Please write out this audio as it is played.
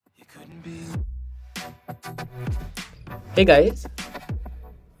Hey guys,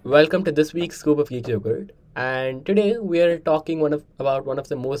 welcome to this week's Scoop of Geek Yogurt. And today we are talking about one of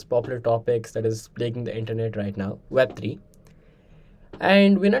the most popular topics that is plaguing the internet right now, Web3.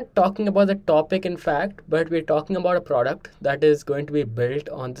 And we're not talking about the topic in fact, but we're talking about a product that is going to be built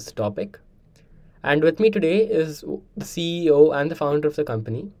on this topic. And with me today is the CEO and the founder of the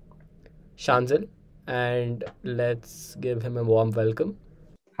company, Shanzil. And let's give him a warm welcome.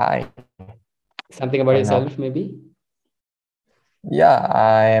 Hi, Something about and now, yourself, maybe? yeah,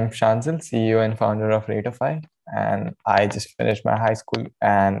 I am Shanzil, CEO and founder of Rateify, and I just finished my high school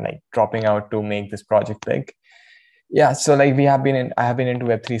and like dropping out to make this project big. Yeah, so like I have been into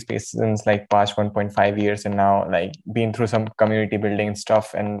Web3 space since like past 1.5 years, and now like been through some community building and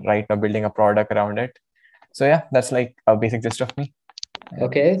stuff, and right now building a product around it. So yeah, that's like a basic gist of me. Yeah.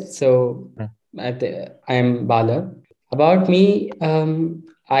 Okay, so Mm. I'm Bala. About me,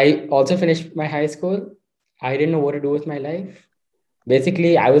 I also finished my high school. I didn't know what to do with my life.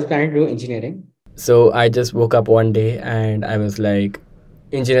 Basically, I was planning to do engineering. So I just woke up one day and I was like,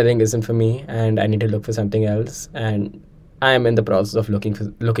 engineering isn't for me and I need to look for something else. And I am in the process of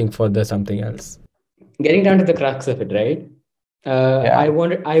looking for the something else. Getting down to the crux of it, right? I Yeah,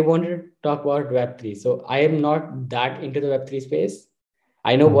 wanted to talk about Web3. So I am not that into the Web3 space.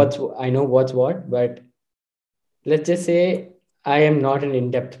 hmm I know what's what, but let's just say I am not an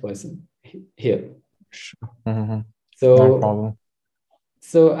in-depth person here. sure. Not a So problem.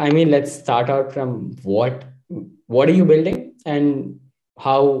 So, I mean, let's start out from what are you building and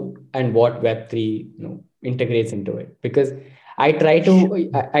how and what Web3 integrates into it. Because I try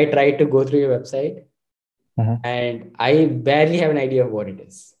to go through your website Mhm. and I barely have an idea of what it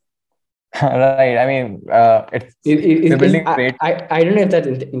is. Right. I mean, it's we're building great. I don't know if that's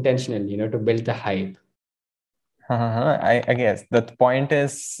intentional, to build the hype. I guess the point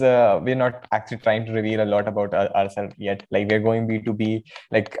is we're not actually trying to reveal a lot about ourselves yet. Like we're going B2B,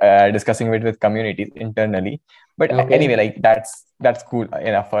 like discussing it with communities internally. But anyway, Okay. like that's cool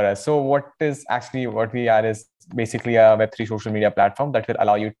enough for us. So what we are is basically a Web3 social media platform that will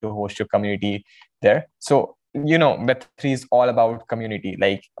allow you to host your community there. So Web3 is all about community.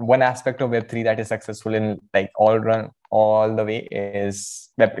 Like one aspect of Web3 that is successful in like all the way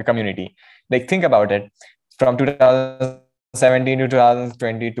is web community. Like think about it from 2017 to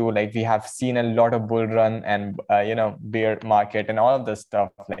 2022, like we have seen a lot of bull run and bear market and all of this stuff,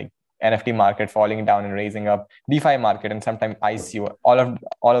 like NFT market falling down and raising up, DeFi market, and sometimes ICO, all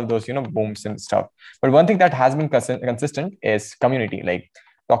of those booms and stuff. But one thing that has been consistent is community. Like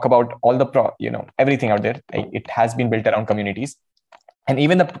talk about all the everything out there, like it has been built around communities. And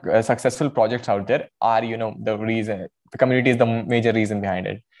even the successful projects out there are the community is the major reason behind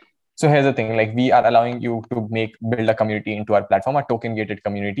it. So here's the thing, like we are allowing you to build a community into our platform, a token gated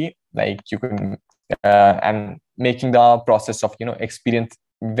community. Like you can and making the process of experience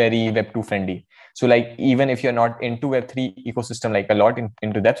very Web2 friendly. So like even if you're not into Web3 ecosystem like a lot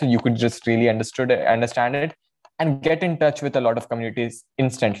into that, so you could just really understand it and get in touch with a lot of communities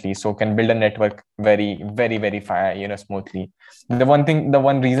instantly. So can build a network very very very smoothly. The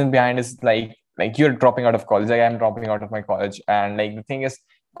one reason behind is like you're dropping out of college, like I'm dropping out of my college, and like the thing is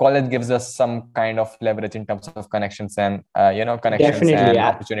college gives us some kind of leverage in terms of connections Definitely. and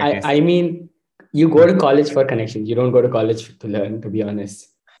opportunities. I mean, you go to college for connections. You don't go to college to learn, to be honest.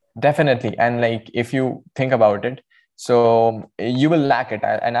 Definitely. And like if you think about it, so you will lack it.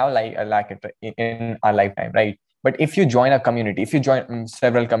 And I lack it in our lifetime, right? But if you join a community, if you join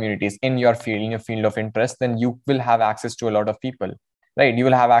several communities in your field of interest, then you will have access to a lot of people, right? You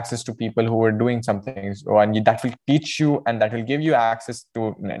will have access to people who are doing something, that will teach you and that will give you access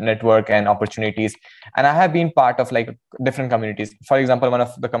to network and opportunities. And I have been part of like different communities. For example, one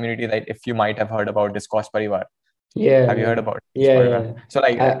of the community that if you might have heard about is Cost Parivar. Yeah, Have you yeah, heard about this yeah, program? yeah. So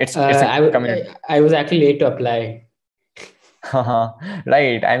like it's a community. I was actually late to apply.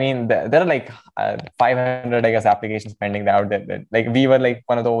 Right. I mean, there are like 500, I guess, applications pending out there. Like we were like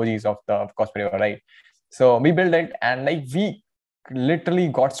one of the OGs of Cosplay, right? So we built it, and like we literally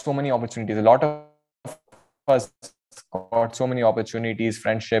got so many opportunities. A lot of us got so many opportunities,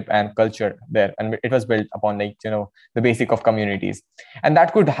 friendship, and culture there, and it was built upon like the basic of communities. And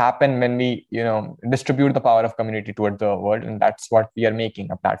that could happen when we distribute the power of community toward the world, and that's what we are making,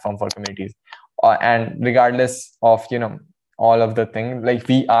 a platform for communities. And regardless of all of the thing, like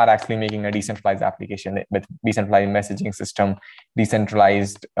we are actually making a decentralized application with decentralized messaging system,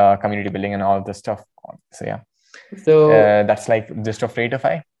 decentralized community building, and all of the stuff. So yeah, So that's like just of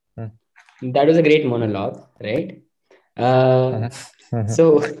Rateify. Mm. that was a great monologue, right? Uh, Mhm.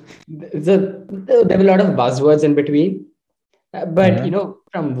 so, so there were a lot of buzzwords in between. But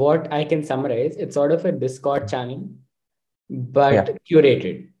from what I can summarize, it's sort of a Discord channel, Yeah. but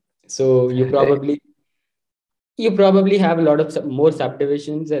curated. So Eh, you probably have a lot of more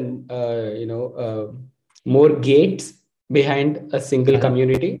subdivisions and more gates behind a single mhm,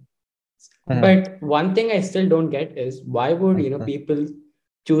 community. mhm, But one thing I still don't get is why would mhm, people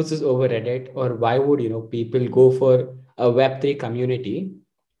choose this over Reddit, or why would people go for a Web3 community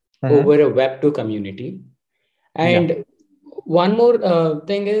mhm. over a Web2 community? Yeah. And one more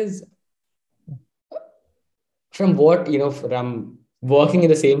thing is, from what from working in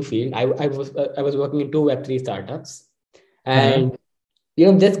the same field, I was working in two Web3 startups, Mhm,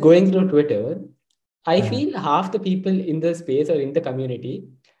 and just going through Twitter, I mhm, feel half the people in the space or in the community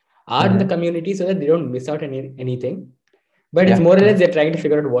are in the mhm. community so that they don't miss out anything. But it's Yeah. more or less Mhm. they're trying to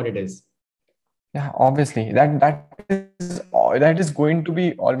figure out what it is. Yeah, obviously that is going to be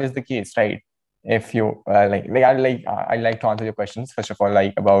always the case, right? If you I like to answer your questions first of all,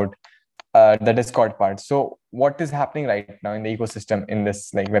 like about the Discord part. So what is happening right now in the ecosystem, in this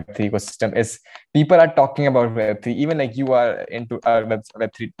like Web3 ecosystem, is people are talking about Web3. Even like you are into a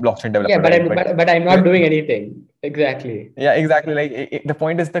Web3 blockchain Yeah, developer, but right? I'm But but I'm not doing anything exactly. yeah, exactly. Like the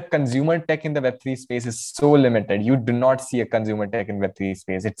point is the consumer tech in the Web3 space is so limited. You do not see a consumer tech in Web3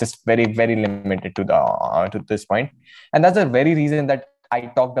 space. It's just very, very limited to this point. And that's the very reason that I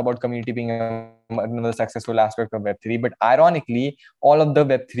talked about community being another successful aspect of Web3. But ironically, all of the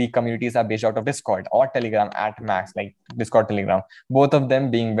Web3 communities are based out of Discord or Telegram at max, like Discord, Telegram. Both of them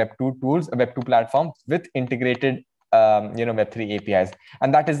being Web2 tools, Web2 platforms with integrated Web3 APIs,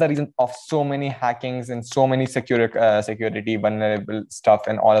 and that is the reason of so many hackings and so many security vulnerable stuff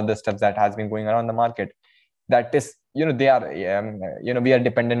and all of the stuff that has been going around the market. That is, they are we are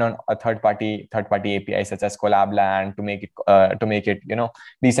dependent on a third party API such as collabland to make it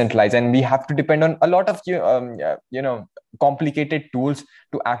decentralized, and we have to depend on a lot of complicated tools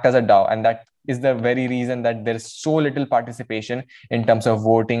to act as a DAO, and that is the very reason that there is so little participation in terms of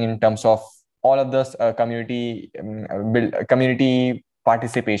voting, in terms of all of this community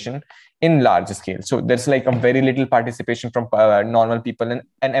participation in large scale. So there's like a very little participation from normal people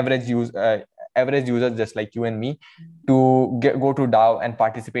and average users just like you and me to go to DAO and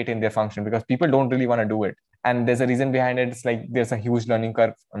participate in their function, because people don't really want to do it. And there's a reason behind it. It's like there's a huge learning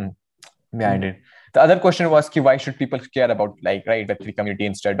curve behind it. The other question was, why should people care about like right Web3 community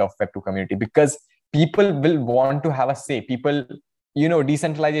instead of Web2 community? Because people will want to have a say. People,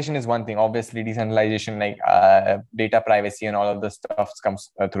 decentralization is one thing. Obviously, decentralization like data privacy and all of the stuff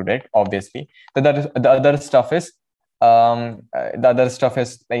comes through it. Obviously, the other stuff is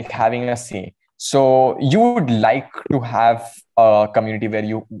like having a say. So you would like to have a community where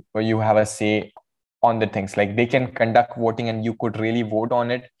you have a say on the things, like they can conduct voting and you could really vote on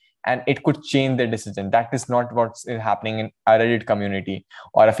it and it could change their decision. That is not what's happening in a Reddit community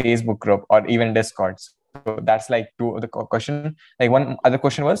or a Facebook group or even Discord. So that's like two of the question. Like one other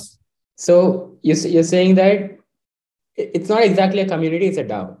question was, So you're saying that it's not exactly a community; it's a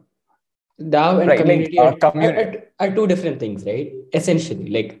DAO. DAO and right, like community community. are two different things, right?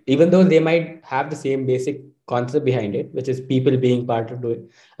 Essentially, like even though they might have the same basic concept behind it, which is people being part of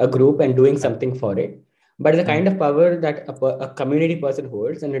a group and doing something for it, but the kind of power that a community person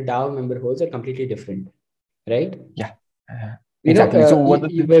holds and a DAO member holds are completely different, right? Yeah, exactly. So what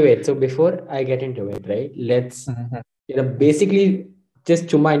the Wait. So before I get into it, right? Let's Mhm. basically just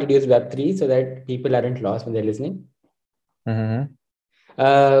chumma introduce Web3 so that people aren't lost when they're listening. Mhm.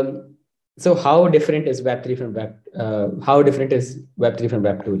 Um, so how different is Web3 from how different is Web3 from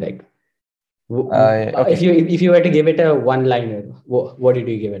Web2? Like, Okay, if you were to give it a one liner, what did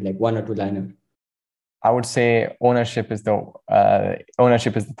you give it? Like one or two liner? I would say ownership is the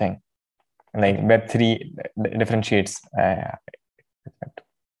thing. Like Okay. Web3 differentiates.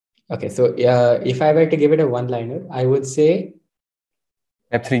 Okay. So if I were to give it a one liner, I would say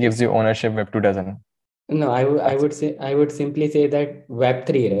Web3 gives you ownership, Web2 doesn't. no. I That's would say I would simply say that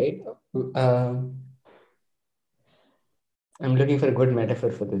Web3, right? I'm looking for a good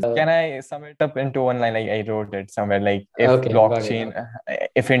metaphor for this. Can I sum it up into one line? Like I wrote it somewhere. Like Okay, got it.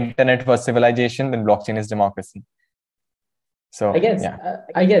 if internet was civilization, then blockchain is democracy. So yeah,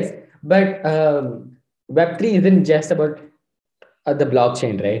 I guess, but Web3 isn't just about the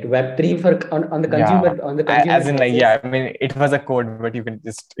blockchain, right? Web3 for on the yeah. consumer As in like basis. yeah. I mean, it was a code, but you can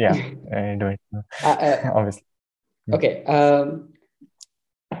just do it. uh, uh, Obviously. okay.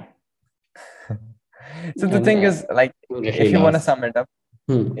 So the I'm thing is, like, completely if you want to lost. sum it up,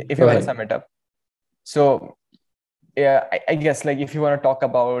 if you Go want to ahead. sum it up, so yeah, I guess like if you want to talk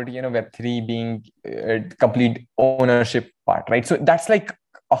about Web3 being complete ownership part, right? So that's like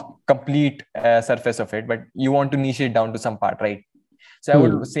a complete surface of it, but you want to niche it down to some part, right? So I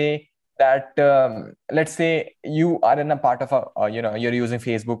would say that let's say you are in a part of you're using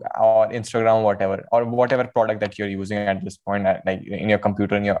Facebook or Instagram, whatever, or whatever product that you're using at this point, like in your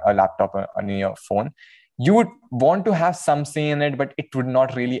computer, in your laptop, or in your phone. You would want to have some say in it, but it would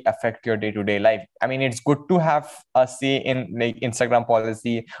not really affect your day-to-day life. I mean, it's good to have a say in like Instagram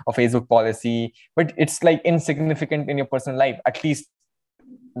policy or Facebook policy, but it's like insignificant in your personal life. At least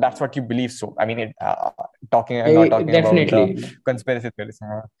that's what you believe. So I mean, I'm not talking about the Definitely. conspiracy theories,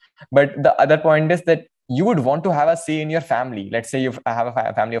 but the other point is that you would want to have a say in your family. Let's say you have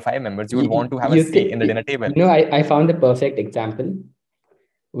a family of 5 members. You would want to have a You say can, in the dinner table. I found the perfect example.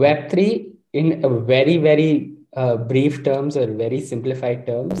 Web3, in a very, very brief terms or very simplified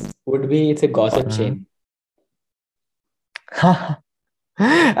terms, would be it's a gossip chain.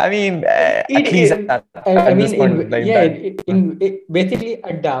 I mean, at least It, at this point, like that. basically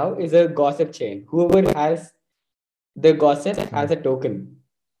a DAO is a gossip chain. Whoever has the gossip has a token.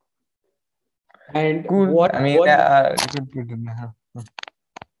 And Cool. what I mean,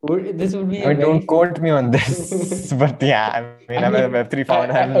 this would be I a mean, very don't quote me on this, but yeah, I mean, I'm a Web3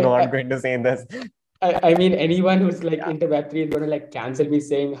 founder. I'm not going to say this. I mean, anyone who's like into Web3 is going to like cancel me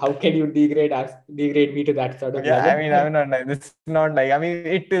saying, "How can you degrade me to that sort of Yeah, level?" I mean, I'm not like this. Is not like, I mean,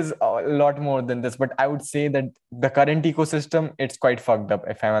 it is a lot more than this, but I would say that the current ecosystem, it's quite fucked up,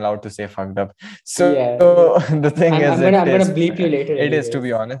 if I'm allowed to say fucked up. So Yeah, the thing is, I'm gonna bleep you later. it is, to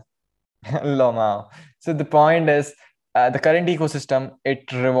be Anyways. honest. Lomao. So the point is, the current ecosystem,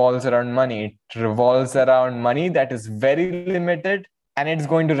 it revolves around money. It revolves around money that is very limited, and it's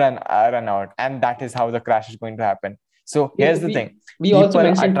going to run out, and that is how the crash is going to happen. So here's the thing: We also people are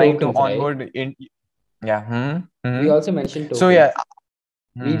mentioned trying to tokens, right? onboard in. Yeah. We also mentioned So yeah.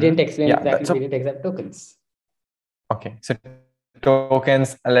 tokens. We didn't explain Yeah. exactly. We didn't exact tokens. Okay. So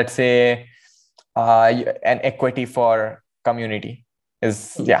tokens, let's say, an equity for community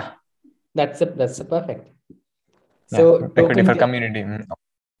is, yeah. That's a perfect. Yeah, So equity for tokens community.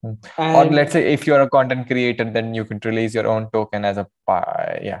 Or and let's say if you're a content creator, then you can release your own token as a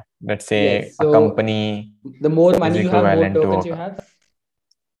yeah. Let's say yes. a So company the more is money you have, more equivalent to tokens you have.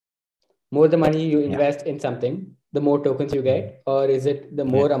 More the money you yeah. invest in something, the more tokens you get, or is it the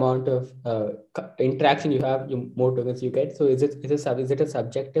more amount of interaction you have, more tokens you get? So is it a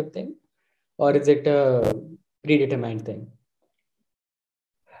subjective thing, or is it a predetermined thing?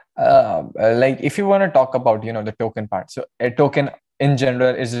 Like if you want to talk about the token part, so a token in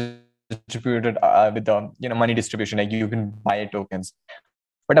general is distributed with the money distribution, like you can buy tokens.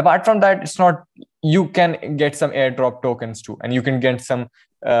 But apart from that, it's not. You can get some airdrop tokens too, and you can get some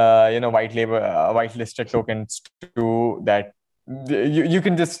whitelisted tokens too, that you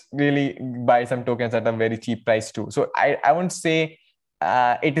can just really buy some tokens at a very cheap price too. So I won't say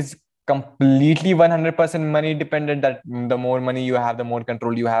it is completely 100% money dependent, that the more money you have, the more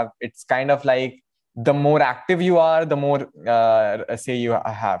control you have. It's kind of like the more active you are, the more say you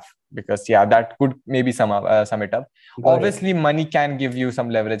have, because yeah, that could maybe sum it up. Obviously money can give you some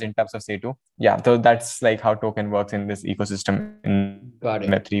leverage in terms of say too. Yeah, so that's like how token works in this ecosystem, in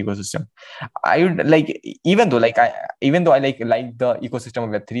Web3 ecosystem. I would like, even though I like the ecosystem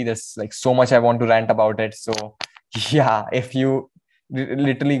of Web3, there's like so much I want to rant about it. So yeah, if you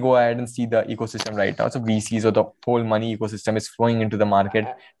literally go ahead and see the ecosystem right now, so VCs or the whole money ecosystem is flowing into the market,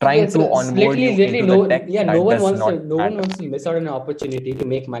 trying to onboard you into the tech that does not matter. To miss out on an opportunity to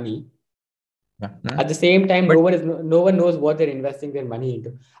make money. Yeah. At the same time, no one knows what they're investing their money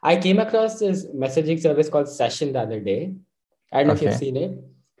into. I came across this messaging service called Session the other day. I don't know if you've seen it.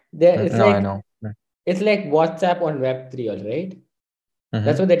 I know. It's like WhatsApp on Web3, all right?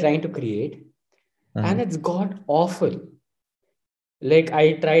 That's what they're trying to create. And it's got awful. Like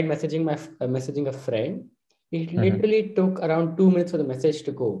I tried messaging a friend. It literally took around 2 minutes for the message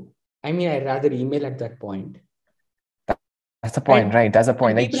to go. I mean, I'd rather email at that point. That's the point, right? That's the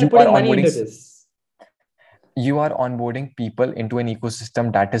point. Like people are putting money into this. You are onboarding people into an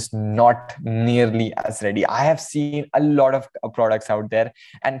ecosystem that is not nearly as ready. I have seen a lot of products out there,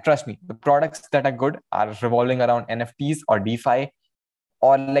 and trust me, the products that are good are revolving around NFTs or DeFi,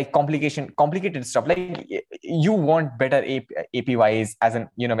 or like complicated stuff. Like you want better APYs as an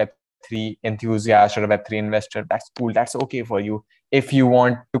Web3 enthusiast or a Web3 investor. That's cool. That's okay for you. If you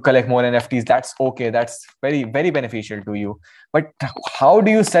want to collect more NFTs, that's okay. That's very, very beneficial to you. But how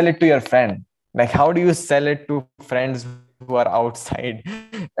do you sell it to your friend? Like, how do you sell it to friends who are outside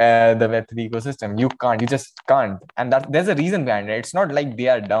the Web3 ecosystem? You can't. You just can't. And there's a reason behind it. It's not like they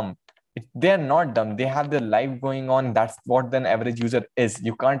are dumb. They're not dumb. They have their life going on. That's what an average user is.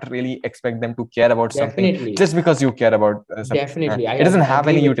 You can't really expect them to care about something Definitely. just because you care about something. Definitely. I It doesn't have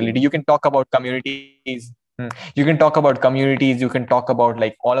agree any with utility. you. You can talk about communities. You can talk about communities. You can talk about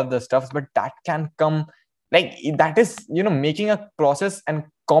like all of the stuffs, but that can come like that is making a process and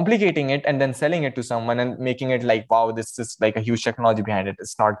complicating it and then selling it to someone and making it like, wow, this is like a huge technology behind it.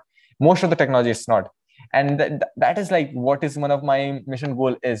 It's not. Most of the technology is not, and that is like what is one of my mission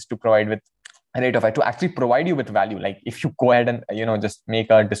goal is to provide with rate of to actually provide you with value. Like if you go ahead and just make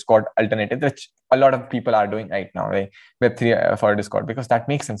a Discord alternative, which a lot of people are doing right now, right? Web3 for Discord, because that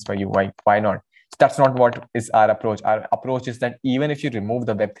makes sense for you. Why not? So that's not what is our approach. Our approach is that even if you remove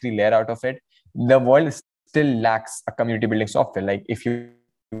the Web3 layer out of it, the world still lacks a community building software. Like if you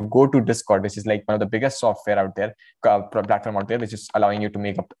go to Discord, which is like one of the biggest software out there, platform out there, which is allowing you to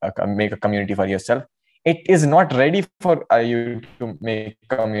make a community for yourself. It is not ready for you to make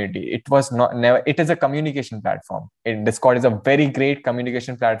community. It was not never. It is a communication platform. Discord is a very great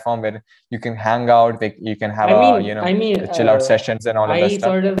communication platform where you can hang out. You can have chill out sessions and all of that I stuff.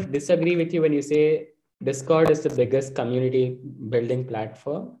 sort of disagree with you when you say Discord is the biggest community building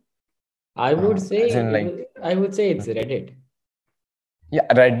platform. I would As in like, say it's Reddit. yeah,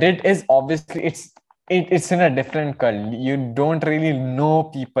 Reddit is obviously it's in a different cult. You don't really know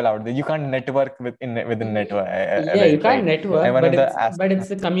people out there. You can't network within network. Yeah, you Reddit, can't right? And network, one but of the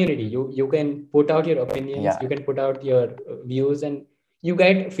it's a community. You can put out your opinions, yeah, you can put out your views, and you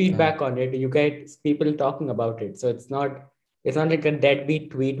get feedback on it. You get people talking about it. So it's not like a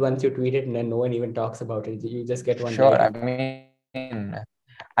deadbeat tweet. Once you tweet it and then no one even talks about it, you just get one sure. like. I mean,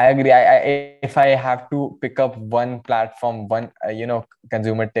 I agree. If I have to pick up one platform, one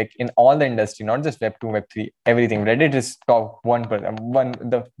consumer tech in all the industry, not just Web 2, Web 3, everything, Reddit is top one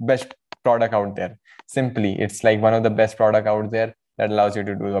the best product out there. Simply, it's like one of the best product out there that allows you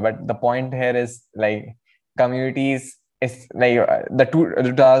to do that. But the point here is like communities is like the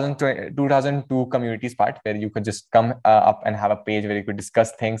 2002 communities part, where you could just come up and have a page where you could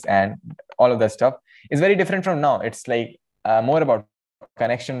discuss things and all of that stuff is very different from now. It's like more about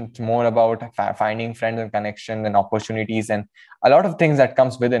connection, more about finding friends and connection and opportunities and a lot of things that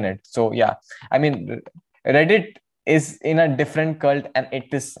comes within it. So yeah, I mean, Reddit is in a different cult, and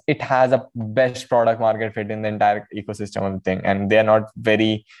it has a best product market fit in the entire ecosystem of the thing, and they're not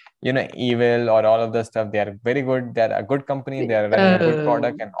very evil or all of the stuff. They are very good. They're a good company. They're running a good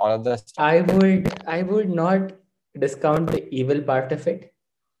product and all of the stuff. I would not discount the evil part of it,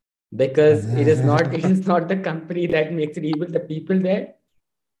 because it is not the company that makes it evil. The people there,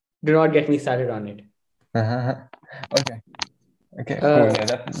 do not get me started on it. Okay, cool.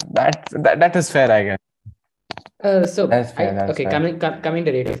 Yeah, that is fair, I guess. So That's fair. That's okay, fair. coming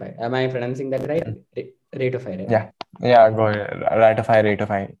to Ratify. Am I pronouncing that right? Ratify, right? Yeah. Go ahead. Ratify.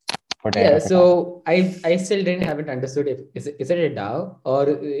 Yeah. Potato. So I still haven't understood if is it a DAO, or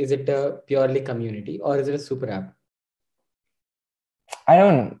is it a purely community, or is it a super app? I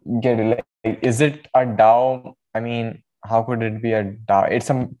don't get it. Like, is it a DAO? I mean, how could it be a DAO? It's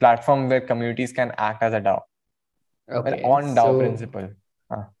a platform where communities can act as a DAO. Well, Okay. on DAO principle.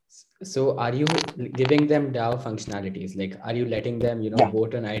 So are you giving them DAO functionalities? Like, are you letting them, Yeah.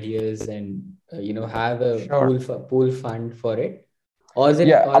 vote on ideas and have a Sure. pool fund for it, or is it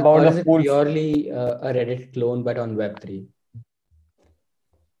about or the is it pool. purely a Reddit clone but on Web3?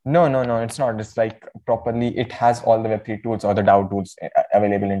 No, it's not. It's like properly, it has all the Web3 tools or the DAO tools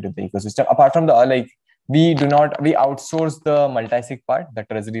available into the ecosystem. Apart from the we outsource the multi-sig part, the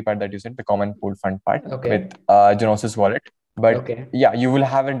treasury part that you said, the common pool fund part with Genesis wallet. But yeah, you will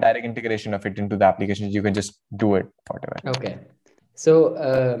have a direct integration of it into the application. You can just do it, whatever. Okay. So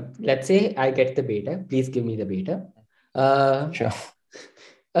let's say I get the beta. Please give me the beta. Sure.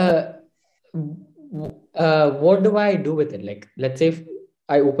 What do I do with it? Like, let's say if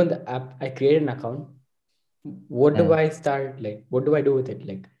I open the app, I create an account. What do I start? Like, what do I do with it?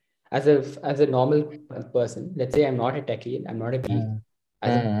 Like, as a normal person, let's say I'm not a techie, I'm not a geek.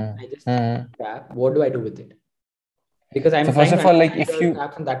 I just app. What do I do with it? Because I'm first trying of to all, like understand if the you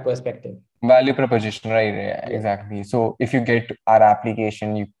app from that perspective. value proposition, right? Yeah. Exactly. So if you get our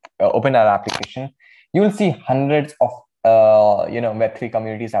application, you open our application, you will see hundreds of Web3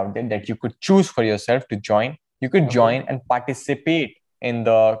 communities out there that you could choose for yourself to join. You could join and participate in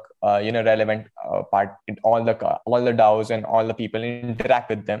the relevant part in all the DAOs, and all the people interact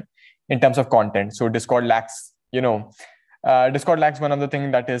with them in terms of content. So Discord lacks one of the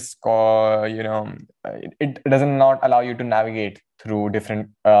things that is called, it does not allow you to navigate through different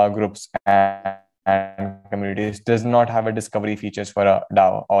groups and communities does not have a discovery features for a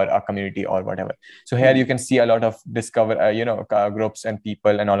DAO or a community or whatever. So here you can see a lot of groups and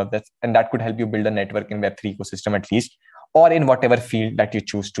people and all of that, and that could help you build a network in Web3 ecosystem at least, or in whatever field that you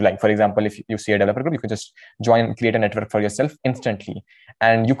choose to. Like, for example, if you see a developer group, you could just join, create a network for yourself instantly,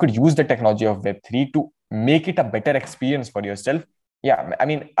 and you could use the technology of Web3 to make it a better experience for yourself. Yeah, I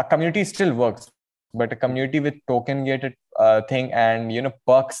mean, a community still works, but a community with token gated thing and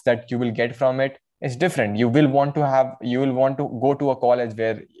perks that you will get from it is different. You will want to go to a college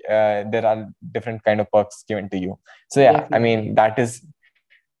where there are different kind of perks given to you. So yeah, Definitely. I mean, that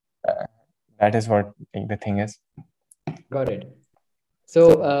is what the thing is. Got it.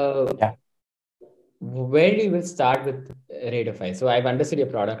 So Yeah. where do you start with Rateify? So I've understood your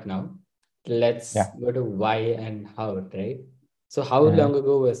product now. Let's go to why and how, right? So how long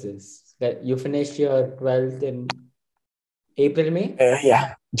ago was this? That you finished your 12th in April, May?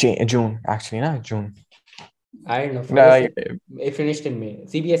 Yeah, June actually, no, June. I don't know. First, it finished in May.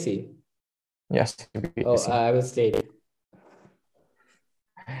 CBSE. Yes. CBSE. Oh, I was state.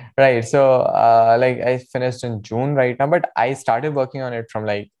 Right. So like I finished in June right now, but I started working on it from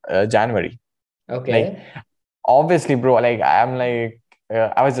January. Okay. Like, obviously, bro, like I'm like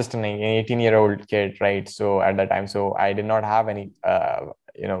I was just an 18-year-old kid, right? So at that time, so I did not have any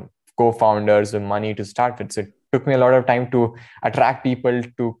co-founders or money to start with. So it took me a lot of time to attract people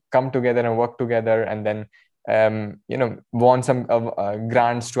to come together and work together, and then want some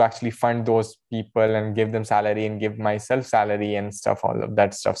grants to actually fund those people and give them salary and give myself salary and stuff, all of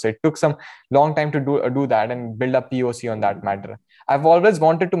that stuff. So it took some long time to do that and build a POC on that matter. I've always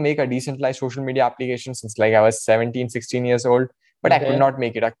wanted to make a decentralized social media application since like I was 17, 16 years old, but I could not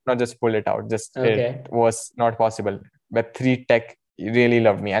make it. I could not just pull it out. It was not possible. Web3 tech really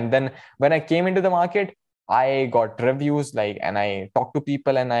loved me. And then when I came into the market, I got reviews, and I talked to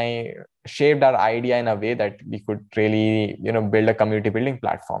people, and I shaped our idea in a way that we could really, build a community building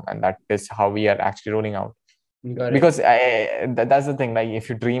platform. And that is how we are actually rolling out. Because that's the thing. Like, if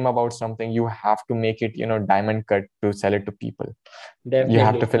you dream about something, you have to make it, diamond cut to sell it to people. Definitely. You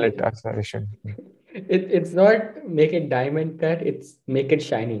have to fill it as a vision. It's not make it diamond cut. It's make it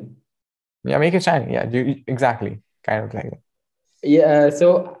shiny. Yeah, make it shiny. Yeah, exactly. Kind of like that. Yeah.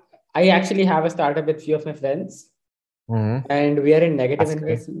 So I actually have a startup with few of my friends, and we are in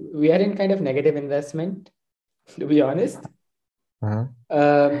we are in kind of negative investment, to be honest.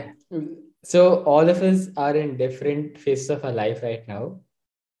 So all of us are in different phases of our life right now.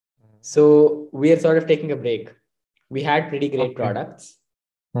 So we are sort of taking a break. We had pretty great products,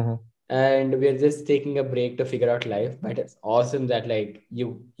 and we're just taking a break to figure out life. But it's awesome that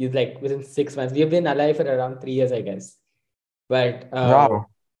you like within 6 months, we've been alive for around 3 years, I guess. But wow.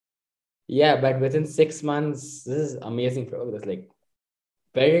 Yeah, but within 6 months, this is amazing progress. Like,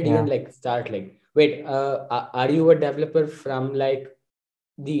 where did you start? Wait, are you a developer from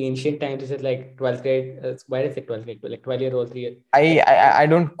the ancient times? Is it 12th grade? Why is it 12th grade? 12-year-old, 3 years? I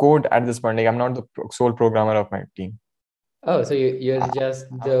don't code at this point. Like, I'm not the sole programmer of my team. Oh, so you're just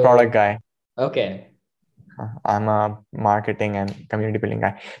the product guy. Okay. I'm a marketing and community building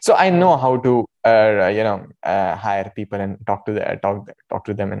guy. So I know how to hire people and talk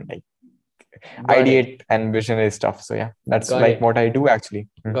to them and ideate and visionary stuff. So yeah, that's what I do actually.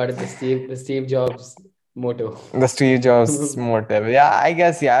 Got it. The Steve Jobs motto. The Steve Jobs motto. Yeah, I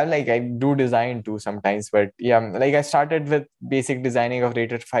guess, yeah, I do design too sometimes, but yeah, I started with basic designing of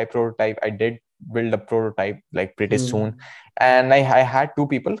Rateify prototype. I did build a prototype pretty soon, and I had two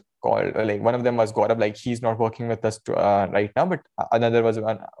people called, one of them was Gaurav, he's not working with us right now, but another was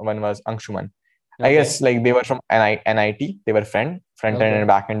one was Anshuman. I guess they were from NIT. They were front-end and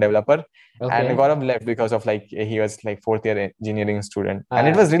back-end developer. And Gaurav left because of he was fourth year engineering student. And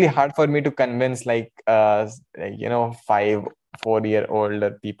it was really hard for me to convince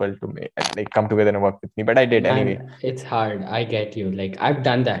 4-year-old people to come together and work with me. But I did anyway. It's hard. I get you. I've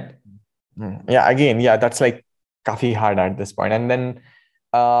done that. Yeah, again, that's kafi hard at this point. And then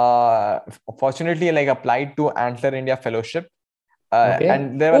fortunately applied to Antler India Fellowship.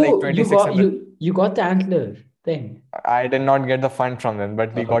 And there were 2600. You got the Antler thing. I did not get the fund from them,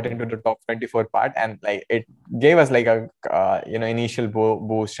 but we got into the top 24 part, and it gave us a initial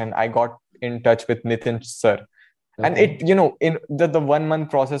boost. And I got in touch with Nitin sir, and it in the 1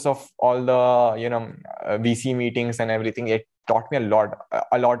 month process of all the VC meetings and everything, it taught me a lot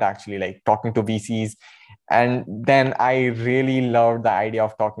actually, talking to VCs. And then I really loved the idea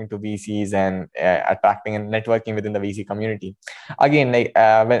of talking to VCs and attracting and networking within the VC community. Again,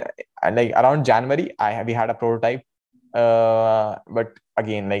 around January, we had a prototype. But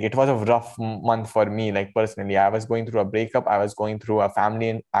again, like it was a rough month for me. Like personally, I was going through a breakup, I was going through a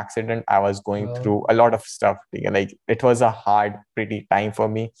family accident, I was going through a lot of stuff. Like it was a hard pretty time for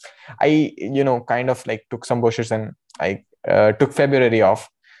me. I kind of like took some bushes and I took February off.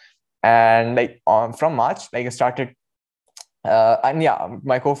 And like from March, like I started and yeah,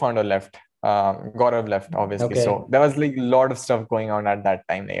 my co-founder left. Gaurav left, obviously. Okay. So there was like a lot of stuff going on at that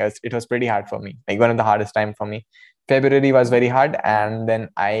time. Like, it was pretty hard for me. Like one of the hardest time for me. February was very hard, and then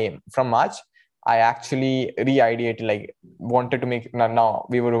from March, I actually re-ideated. Like wanted to make now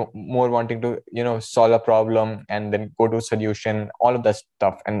we were more wanting to solve a problem and then go to a solution, all of that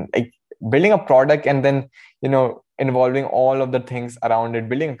stuff, and like building a product and then involving all of the things around it,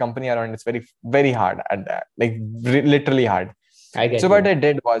 building a company around it's very very hard at that, like literally hard. I get So what you. I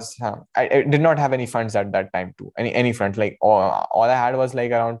did was I did not have any funds at that time to any funds. Like all I had was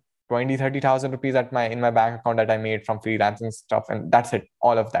like around 20,000-30,000 rupees in my bank account that I made from freelancing stuff, and that's it,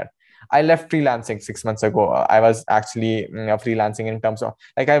 all of that. I left freelancing 6 months ago. I was actually freelancing in terms of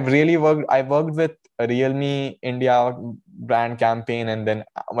like I worked with Realme India brand campaign, and then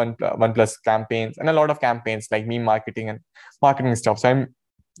OnePlus campaigns, and a lot of campaigns like me marketing and marketing stuff. So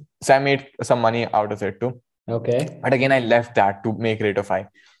I made some money out of it too. Okay. But again, I left that to make Rate of 5.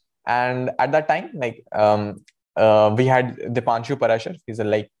 And at that time, like we had Dipanshu Parashar. He's a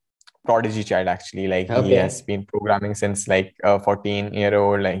like prodigy child actually. Like he has Okay. been programming since like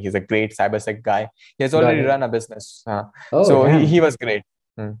 14-year-old. Like he's a great cybersec guy. He has Got already it. run a business. Oh, So he damn. was great.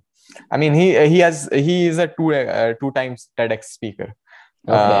 Hmm. I mean, he is a two times TEDx speaker.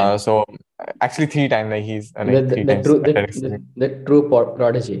 Okay. So actually 3 times, like he's The like the, three the times true the, TEDx. the true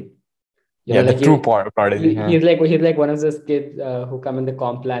prodigy. Yeah, the Like true prodigy. Yeah. he's like one of those kids who come in the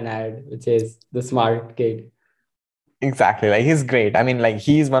Complan ad, which is the smart kid. Exactly, like he's great. I mean, like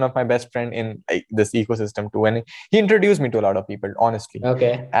he's one of my best friend in like this ecosystem too, and he introduced me to a lot of people, honestly.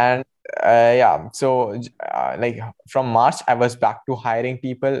 Okay. And yeah, so like from March, I was back to hiring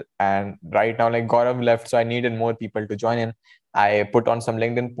people, and right now, like Gaurav left, so I needed more people to join in. I put on some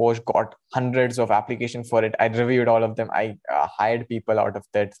LinkedIn post, got hundreds of applications for it. I reviewed all of them. I hired people out of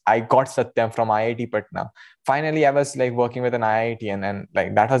that. I got Satyam from IIT Patna. Finally, I was like working with an IIT, and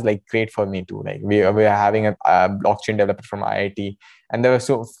like that was like great for me too. Like we were having a blockchain developer from IIT, and there were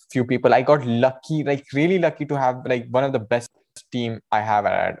so few people. I got lucky, like really lucky to have like one of the best team I have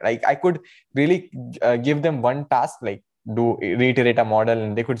had. Like I could really give them one task, like do reiterate a model,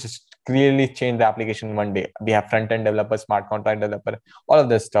 and they could just clearly change the application one day. We have front end developer, smart contract developer, all of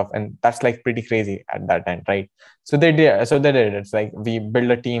this stuff, and that's like pretty crazy at that time, right? So they did. So they did. It's like we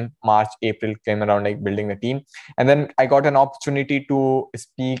built a team. March, April came around, like building the team, and then I got an opportunity to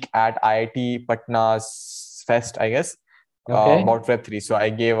speak at IIT Patna's Fest, I guess, Okay. about Web3. So I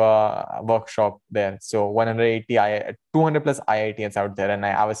gave a workshop there. So 200 plus IITians out there, and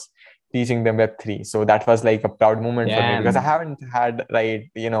I was teaching them Web3. So that was like a proud moment for me because I Damn. haven't had, right,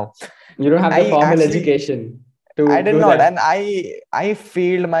 You don't have the I formal actually education I to did do not, and that. I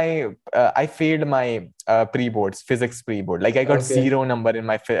failed my pre-boards, physics pre-board. Like I got Okay. zero number in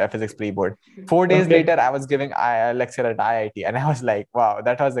my physics pre-board. 4 days later, Okay. I was giving a lecture at IIT, and I was like, wow,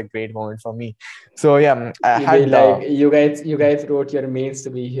 that was a great moment for me. So yeah, I You'd be had like, the you guys wrote your mains to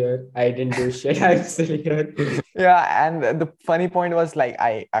be here. I didn't do shit. I'm still here. yeah, and the funny point was like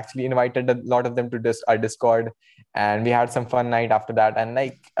I actually invited a lot of them to our Discord, and we had some fun night after that. And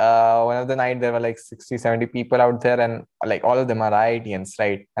like one of the night there were like 60-70 people out there, and like all of them are IITians,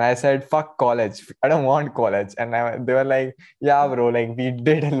 right? And I said, fuck college, I don't want college. And they were like, yeah bro, like we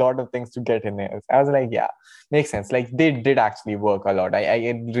did a lot of things to get in there. I was like, yeah, makes sense. Like they did actually work a lot.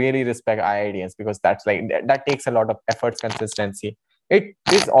 I really respect IITians because that's like that takes a lot of efforts, consistency. It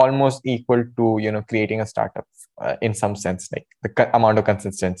is almost equal to creating a startup in some sense, like the amount of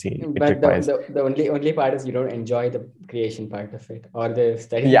consistency it But requires. the only part is you don't enjoy the creation part of it or the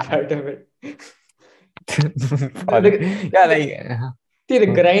studying Yeah. part of it. The, Sorry. the, Yeah, the, like See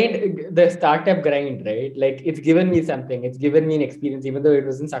the uh, grind, the startup grind, right? Like it's given me something. It's given me an experience, even though it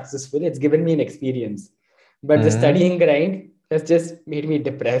wasn't successful. It's given me an experience. But the mhm. studying grind has just made me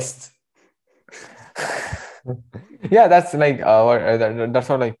depressed. Yeah, that's like that's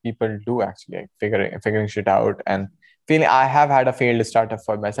what like people do actually, like figuring shit out and feeling. I have had a failed startup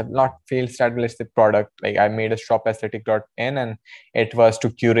for myself, not failed startup, let's say product. Like I made a shop aesthetic.in, and it was to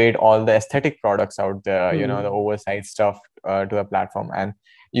curate all the aesthetic products out there, the Hmm. oversized stuff to the platform. And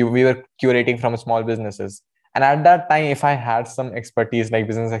we were curating from small businesses. And at that time, if I had some expertise, like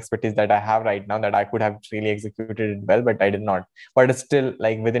business expertise that I have right now, that I could have really executed it well, but I did not. But it's still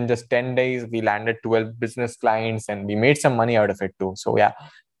like within just 10 days, we landed 12 business clients and we made some money out of it too. So yeah,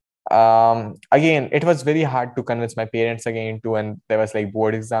 Again, it was very hard to convince my parents again too, and there was like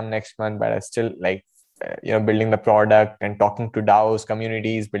board exam next month, but I still like building the product and talking to DAOs,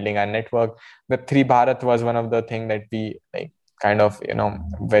 communities, building our network. Web3 Bharat was one of the thing that we like kind of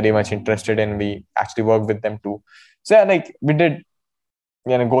very much interested in. We actually work with them too. So yeah, like we did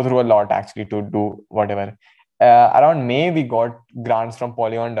go through a lot actually to do whatever. Around May, we got grants from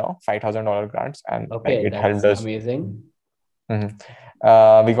Polygon DAO, $5,000 grants, and like Okay, it helped that's us. amazing.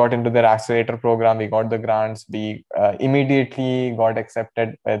 Mhm. We got into their accelerator program. We got the grants. We immediately got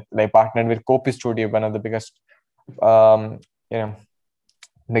accepted with, like, partnered with Copy Studio, one of the biggest, um, you know,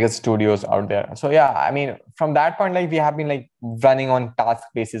 biggest studios out there. So yeah, I mean, from that point, like we have been like running on task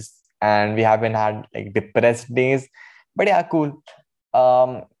basis, and we haven't had like depressed days. But yeah, cool.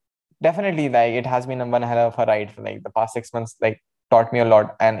 Um, Definitely, like it has been one hell of a ride for like the past 6 months. Like taught me a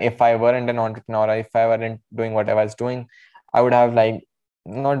lot. And if I weren't an entrepreneur, or if I weren't doing what I was doing, I would have like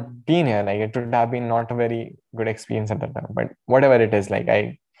not been here. Like it would have been not a very good experience at that time. But whatever it is, like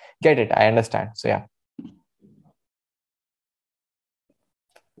I get it. I understand. So yeah.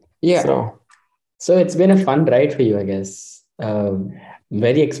 Yeah. So So it's been a fun ride for you, I guess.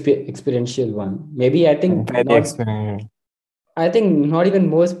 Very experiential one. Maybe very experiential. I think not even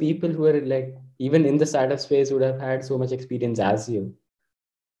most people who are like even in the startup space would have had so much experience as you,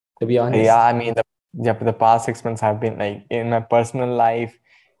 to be Yeah, honest. I mean the past 6 months have been like in my personal life,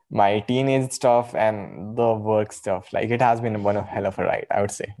 my teenage stuff, and the work stuff. Like it has been one of hell of a ride, I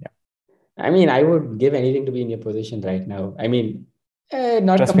would say. Yeah. I mean, I would give anything to be in your position right now. I mean,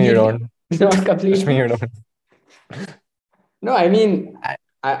 not Trust me, you completely, don't. not Trust me, completely. you don't. No, I mean,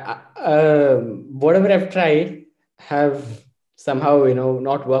 I- whatever I've tried have somehow,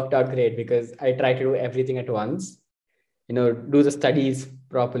 not worked out great because I try to do everything at once. Do the studies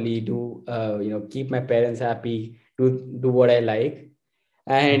properly, do keep my parents happy, do what I like,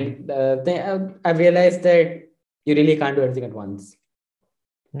 and I've realized that you really can't do everything at once.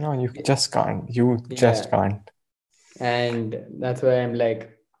 No, you just can't. You just Yeah, can't. and that's why I'm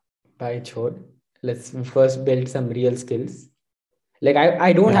like, by chod, let's first build some real skills. Like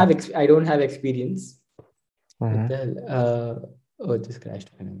I don't Yeah. have I don't have experience. What the Mhm. hell? Oh, it just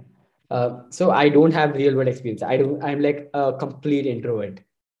crashed. So I don't have real world experience. I'm like a complete introvert.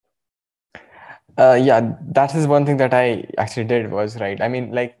 Yeah, that is one thing that I actually did was right. I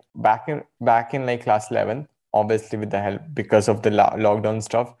mean, like back in like class 11, obviously with the help because of the lockdown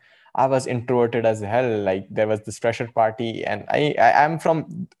stuff, I was introverted as hell. Like there was this fresher party, and I am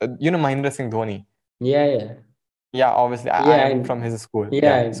from Mahendra Singh Dhoni. Yeah, yeah, Yeah, obviously I yeah, am from his school.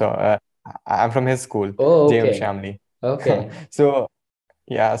 Yeah, yeah. so I'm from his school, Oh, JM okay, Shamli. okay, So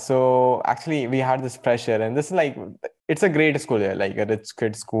yeah, so actually we had this pressure, and this is like it's a great school here, like a rich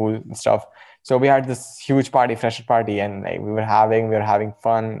kid school and stuff. So we had this huge party, fresher party, and like we were having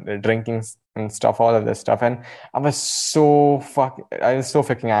fun, drinking and stuff, all of this stuff. And I was so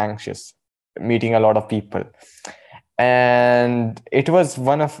fucking anxious, meeting a lot of people. And it was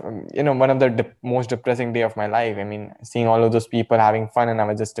one of the most depressing day of my life. I mean, seeing all of those people having fun, and I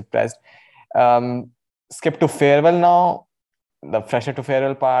was just depressed. um Skip to farewell now, the fresher to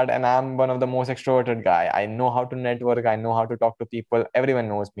farewell part, and I'm one of the most extroverted guy. I know how to network, I know how to talk to people, everyone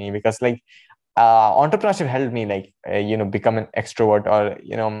knows me because like entrepreneurship helped me like become an extrovert, or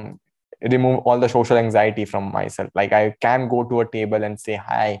remove all the social anxiety from myself. Like I can go to a table and say,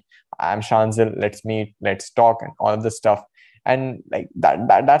 hi, I'm Shanzil, let's meet, let's talk, and all of this stuff. And like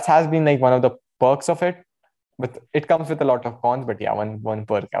that has been like one of the perks of it, but it comes with a lot of cons. But yeah, one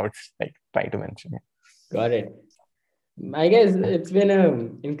perk I would like try to mention. got it. I guess it's been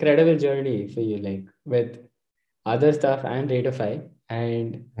an incredible journey for you, like with other stuff and Rateify.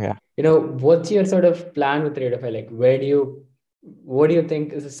 And Yeah. what's your sort of plan with Rateify? Like, what do you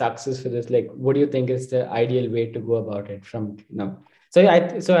think is a success for this? Like, what do you think is the ideal way to go about it from now? So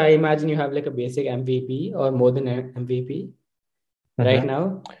I imagine you have like a basic MVP or more than an MVP right Mhm. now.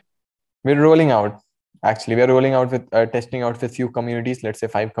 We're rolling out. Actually, we are rolling out with testing out with few communities. Let's say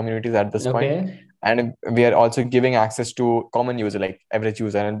 5 communities at this point, Okay. and we are also giving access to common user, like average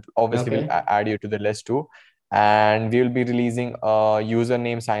user, and obviously we'll Okay. add you to the list too. And we will be releasing a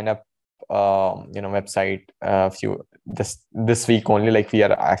username sign up, website. Few this week only. Like we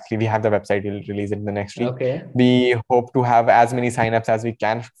have the website. We'll release it in the next week. Okay. We hope to have as many signups as we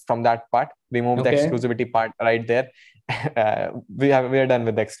can from that part. Remove the Okay. exclusivity part right there. We are done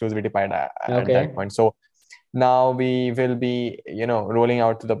with the exclusivity part at that Okay. point. So now we will be rolling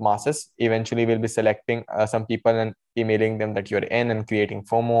out to the masses. Eventually we'll be selecting some people and emailing them that you're in, and creating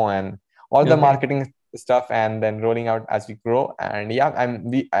FOMO and all the Okay. marketing stuff and then rolling out as we grow. And yeah,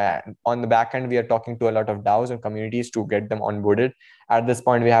 we on the back end, we are talking to a lot of DAOs and communities to get them onboarded. At this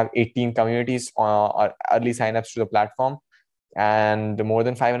point, we have 18 communities or early signups to the platform, and more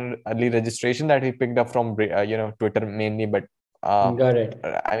than 500 early registration that we picked up from Twitter mainly, but Got it.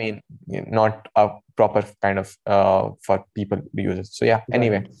 I mean, not a proper kind of for people to use it. So yeah, Got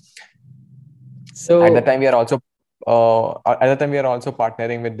anyway. it. So At the time, we are also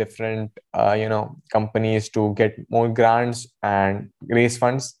partnering with different companies to get more grants and raise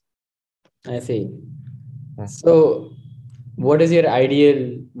funds. I see. Hmm. So what is your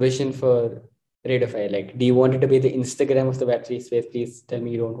ideal vision for Radify? Like, do you want it to be the Instagram of the Web3 space? Please tell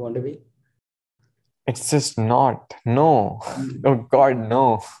me you don't want to be. It's just not. No. Oh God,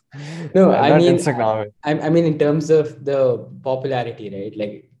 no. No, I Not mean, Instagram. I mean, in terms of the popularity, right?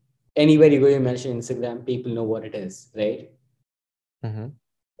 Like, anywhere you go, you mention Instagram, people know what it is, right? Mm-hmm.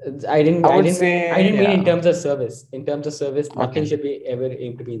 I didn't I would say, mean in yeah. terms of service. In terms of service, nothing Okay. should be ever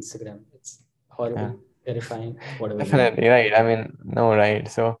aimed to be Instagram. It's horrible, Yeah. terrifying, whatever you want. Definitely, right. I mean, no, right.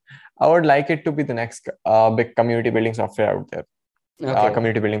 So I would like it to be the next big community building software out there. Okay.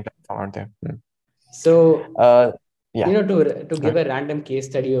 Community building platform out there. So, Yeah. to give a random case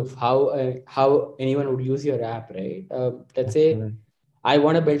study of how anyone would use your app, right? Let's say Mhm. I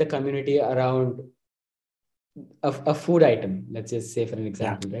want to build a community around a food item. Let's just say for an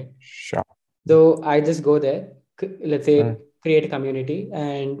example, right? Sure. So I just go there, let's say Mm. create a community,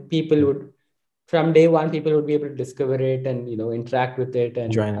 and people would, from day one, people would be able to discover it and interact with it,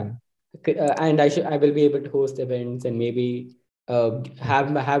 and I will be able to host events and maybe have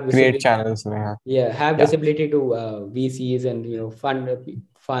Create visibility. channels. Yeah. Have Yeah. visibility to VCs and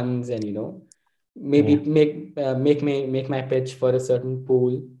funds, and maybe Yeah. make my pitch for a certain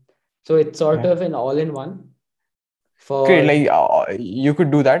pool. So it's sort Yeah. of an all-in-one Great. for Like you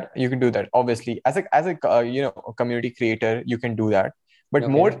could do that. You could do that. Obviously, as a community creator, you can do that. But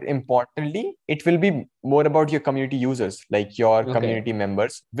more okay. importantly, it will be more about your community users. Like your Okay. community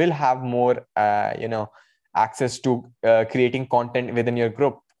members will have more access to creating content within your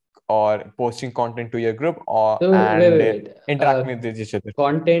group, or posting content to your group, or So and wait. interacting with each other.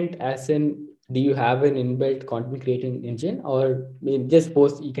 Content as in, do you have an inbuilt content creating engine, or just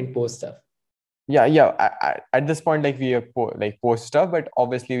post? You can post stuff. Yeah. At this point, like we are post stuff, but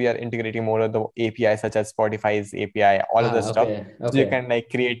obviously we are integrating more of the API, such as Spotify's API, all of the stuff. Okay. So you can like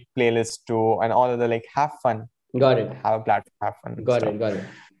create playlists too, and all of the like have fun, Got it. have a platform, have fun and Got stuff. it. Got it.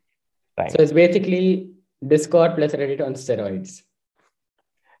 Right. So it's basically Discord plus Reddit on steroids.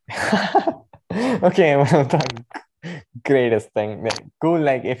 Okay, one of the greatest thing. Cool.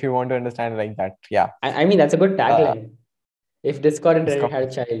 Like if you want to understand like that, yeah. I mean, that's a good tagline. If Discord and Reddit Discord. had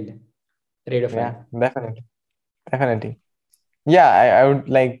a child, Radify. Yeah, definitely. Yeah, I would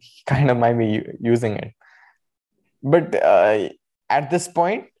like kind of might be using it. But at this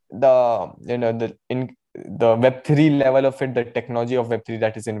point, the Web3 level of it, the technology of Web3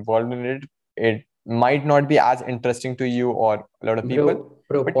 that is involved in it, it might not be as interesting to you or a lot of people.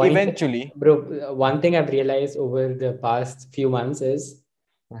 But eventually, One thing I've realized over the past few months is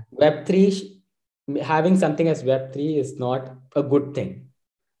Web3 having something as Web3 is not a good thing.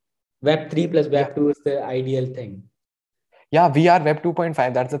 Web3 plus Web2 is the ideal thing. Yeah, we are Web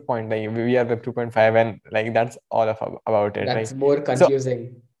 2.5. That's the point. Like we are Web 2.5, and like that's all about it. That's right? more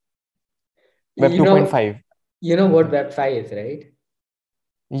confusing. So, Web 2.5. You know what Web5 is, right?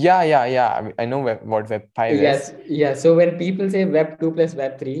 Yeah. I know what Web 5 is. Yes. So when people say Web 2 plus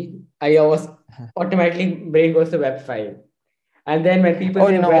Web 3, I always automatically brain goes to Web 5. And then when people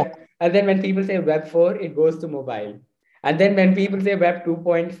say Web 4, it goes to mobile. And then when people say Web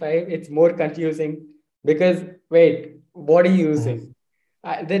 2.5, it's more confusing because wait, what are you using?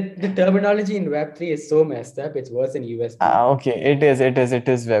 The terminology in Web 3 is so messed up, it's worse than USB. Okay, it is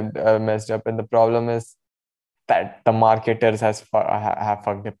web messed up, and the problem is that the marketers have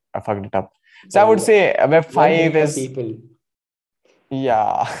fucked it up. So I would say Web 5 is people.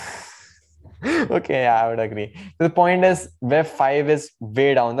 Yeah. Okay, yeah, I would agree. The point is Web 5 is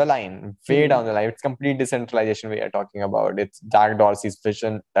way down the line. Down the line. It's complete decentralization we are talking about. It's Jack Dorsey's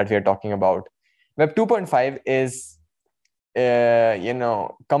vision that we are talking about. Web 2.5 is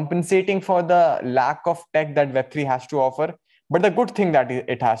compensating for the lack of tech that Web 3 has to offer, but the good thing that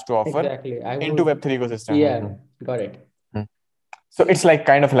it has to offer into Web 3 ecosystem. Yeah, got it. So it's like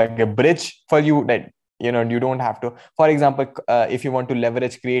kind of like a bridge for you that you don't have to. For example, if you want to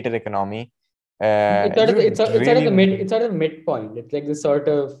leverage creator economy, it's sort of a midpoint. It's like the sort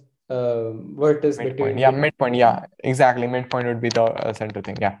of vertex between. Yeah, midpoint. Yeah, exactly. Midpoint would be the center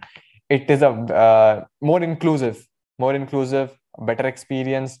thing. Yeah, it is a more inclusive, better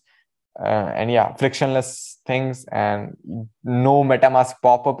experience. and yeah, frictionless things, and no MetaMask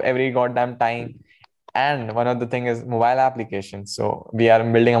pop up every goddamn time. And one of the thing is mobile application. So we are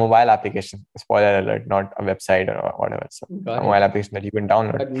building a mobile application. Spoiler alert, not a website or whatever. So a Got mobile it. application that you can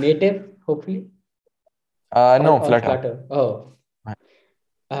download. But native, hopefully, No, or Flutter. Flutter. Oh,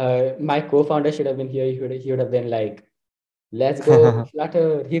 my co-founder should have been here. He would have been like, "Let's go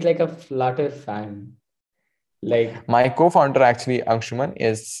Flutter." He's like a Flutter fan. Like, My co-founder actually Anshuman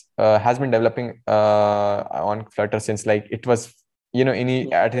is has been developing on Flutter since like it was at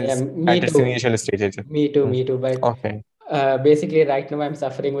yeah, his me at its too. initial stages. Me too, Hmm. me too. But Okay. basically, right now I'm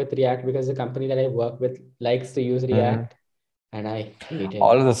suffering with React because the company that I work with likes to use Hmm. React, and I hate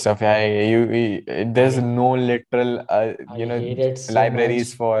All it. of the stuff. Yeah, there's I no literal I hate it so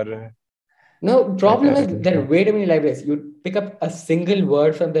libraries much. for No, problem is there are yeah. way too many libraries. You pick up a single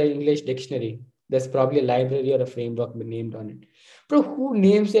word from the English dictionary. There's probably a library or a framework named on it. Bro, who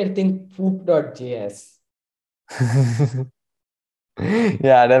names their thing poop.js?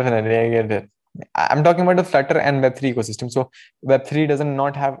 Yeah, definitely. I get it. I'm talking about the Flutter and Web3 ecosystem. So Web3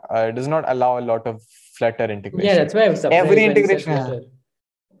 does not allow a lot of Flutter Yeah, integration. that's why I was Every surprised when you said integration, Flutter.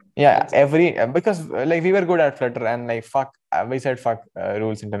 yeah, That's every because like we were good at Flutter and like fuck, we said fuck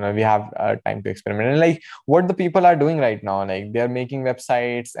rules internal. We have time to experiment. And like what the people are doing right now, like they are making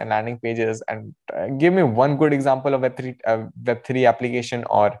websites and landing pages. And give me one good example of Web3 application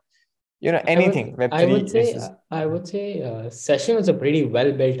or anything I would Web3 say is. Session was a pretty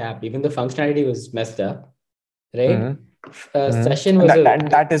well built app. Even the functionality was messed up, right? Mhm. Mhm. Session was That, a that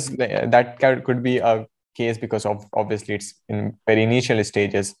that is could be a case because of obviously it's in very initial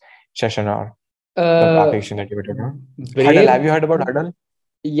stages. Session or the uh, application that you were talking about. Huddle. Have Brave. you heard about Huddle?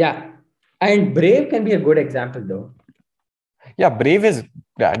 Yeah, and Brave can be a good example though. Yeah, Brave is,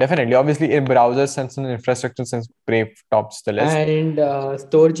 yeah, definitely. Obviously, in browser sense and infrastructure sense, Brave tops the list. And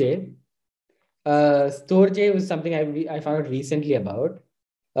StoreJ. StoreJ was something I found out recently about.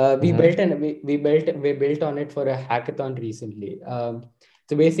 Mhm. We built on it for a hackathon recently.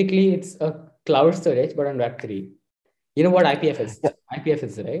 So basically, it's a cloud storage but on Web3. You know what IPF is? Yeah, IPF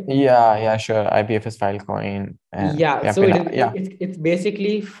is, right? yeah, sure. IPFS Filecoin and Yeah. yeah, So yeah. it's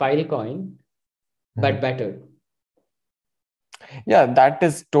basically Filecoin but Mhm. better. Yeah, that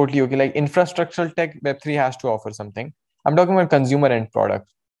is totally okay. Like infrastructural tech, Web3 has to offer something. I'm talking about consumer end product,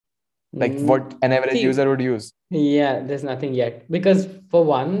 like what Mm, an average see, user would use. yeah, there's nothing yet because for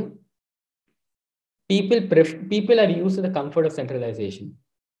one, people are used to the comfort of centralization.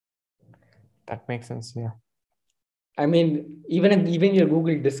 That makes sense. Yeah. I mean, even your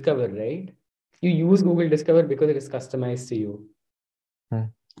Google Discover, right? You use Google Discover because it is customized to you. Hmm.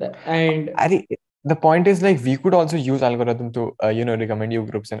 And The point is like we could also use algorithm to recommend you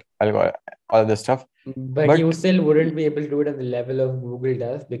groups and all this stuff, but you but still wouldn't be able to do it at the level of Google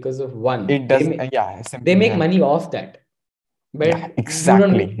does because of one, it does. Yeah, they make yeah, money off that, yeah, but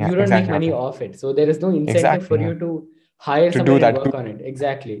exactly. Yeah, you don't make exactly. money Okay. off it. So there is no incentive Exactly. for Yeah. you to hire To do somebody and that, work on it.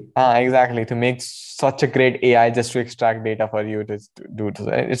 Exactly. exactly, to make such a great AI just to extract data for you to do it.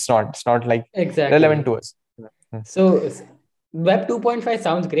 It's not like relevant Exactly. to us. Hmm. So Web 2.5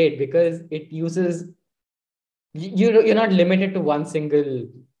 sounds great because it uses you're not limited to one single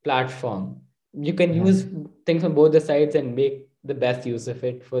platform. You can use Hmm. things on both the sides and make the best use of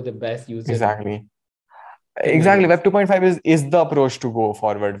it for the best user Exactly. Exactly. convenience. Web 2.5 is the approach to go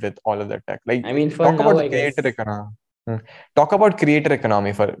forward with all of the tech. Like, I mean, for talk now, about the I creator guess. economy. Hmm. Talk about creator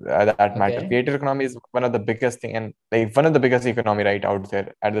economy for that matter. Okay. Creator economy is one of the biggest thing and like one of the biggest economy right out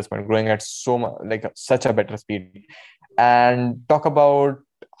there at this point, growing at so much like such a better speed. And talk about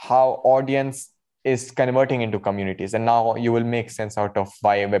how audience is converting into communities. And now you will make sense out of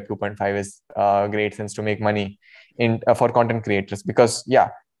why Web 2.5 is great sense to make money in for content creators. Because yeah,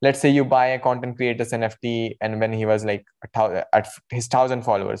 let's say you buy a content creator's NFT, and when he was like at his 1,000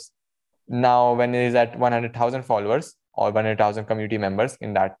 followers, now when he is at 100,000 followers or 100,000 community members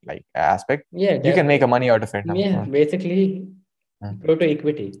in that like aspect, Yeah. you can make a money out of it now. Yeah. Basically, Mm. proto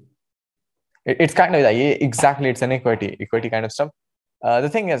equity. It's kind of like exactly, it's an equity kind of stuff. The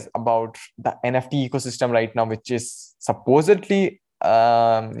thing is about the NFT ecosystem right now, which is supposedly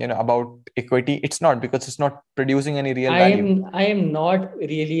about equity. It's not, because it's not producing any real value. I am not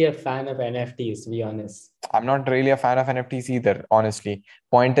really a fan of NFTs, to be honest. I'm not really a fan of NFTs either, honestly.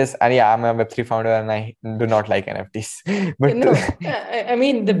 Point is, and yeah, I'm a Web3 founder and I do not like NFTs. But No, I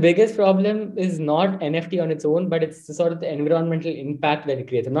mean, the biggest problem is not NFT on its own, but it's sort of the environmental impact that it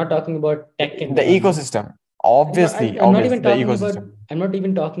creates. I'm not talking about tech the environment. ecosystem, obviously, I'm not obviously, even the talking about ecosystem. I'm not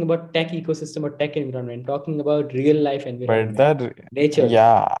even talking about tech ecosystem or tech environment. I'm talking about real life But environment, that, nature.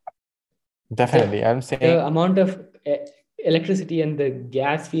 yeah, The definitely. I'm saying, the amount of electricity and the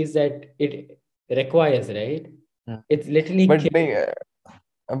gas fees that it requires, right? Mm. It's literally But killing.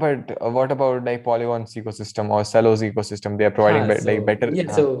 what about like Polygon's ecosystem or Cello's ecosystem? They are providing like So better.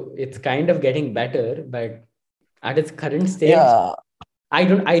 yeah, so it's kind of getting better, but at its current stage, Yeah. I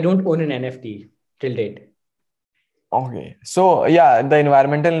don't own an NFT till date. Okay. So yeah, the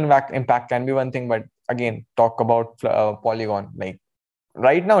environmental impact can be one thing, but again, talk about Polygon. Like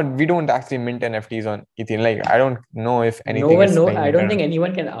right now, we don't actually mint NFTs on Ethereum. Like I don't know if No anything one, is no, being I don't minted. think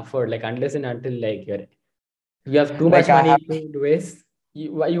anyone can afford, like, unless and until like you have too Like much I have, money to waste.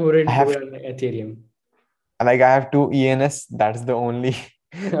 Why you wouldn't do I it on Ethereum? have two ENS. That's the only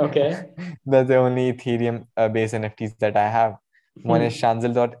Okay. that's the only Ethereum based NFTs that I have. One is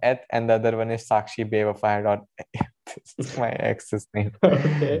Shanzil.eth and the other one is Sakshi Bewafai.eth. It's my ex's name.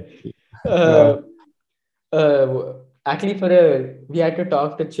 Okay. Yeah. Uh, Actually, for a we had to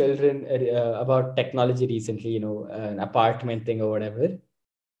talk to children about technology recently, an apartment thing or whatever.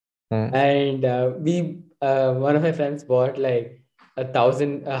 Mm, And one of my friends bought like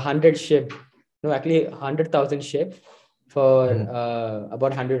 100 ship, no, actually 100,000 ship for mm.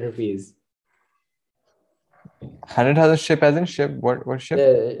 about 100 rupees. 100,000 ship as in ship. What ship?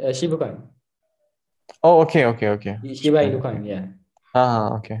 The Shiba coin, Oh, okay. Shiba Inu coin, yeah,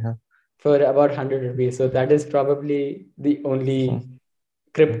 Okay. Huh. for about 100 rupees. So that is probably the only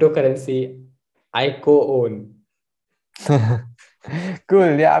cryptocurrency I co-own.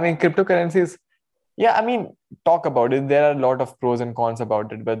 Cool. Yeah, I mean, cryptocurrencies. Yeah, I mean, talk about it. There are a lot of pros and cons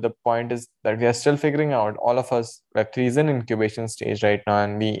about it, but the point is that we are still figuring out. All of us, Web3 is in incubation stage right now,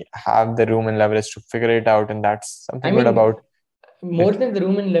 and we have the room and leverage to figure it out, and that's I something good mean, about more it. than the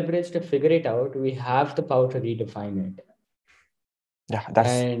room and leverage to figure it out, we have the power to redefine it. Yeah,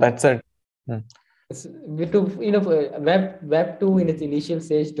 And that's it. Hmm. Web 2 in its initial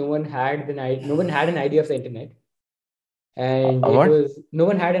stage, no one had an idea of the internet, and it What? was no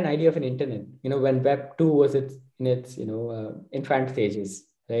one had an idea of an internet. When Web 2 was in its infant stages,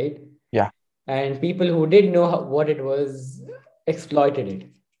 right? Yeah, And people who did know what it was exploited it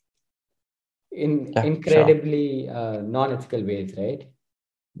in yeah, sure. incredibly non-ethical ways, right?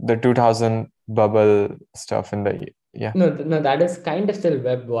 The 2000 bubble stuff in the yeah. No, no, that is kind of still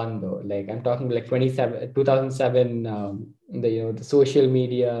Web 1 though. Like I'm talking like 2007, the social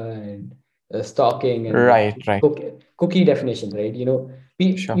media and stalking and Right. cookie definition, right?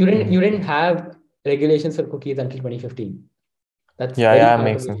 Sure. You didn't have regulations for cookies until 2015. That's very Yeah, hard to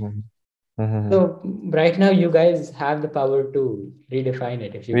makes sense. believe. Mhm. So right now, you guys have the power to redefine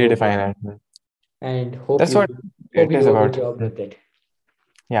it if you go for it, Redefine it. and That's what hope it you is do a good about. job with it.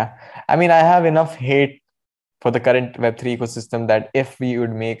 Yeah. I mean, I have enough hate for the current Web3 ecosystem that if we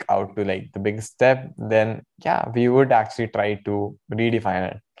would make out to like the big step, then yeah, we would actually try to redefine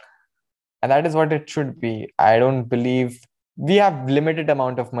it. And that is what it should be. I don't believe we have limited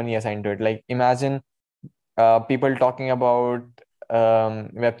amount of money assigned to it. Like imagine people talking about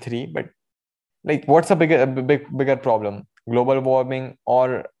Web3, but like what's a bigger problem, global warming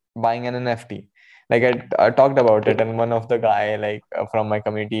or buying an NFT? Like I talked about it, and one of the guy like from my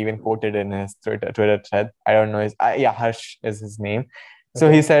community even quoted in his Twitter thread. I don't know his yeah, Harsh is his name. So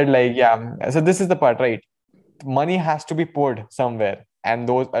he Okay. said like yeah, so this is the part, right? Money has to be poured somewhere, and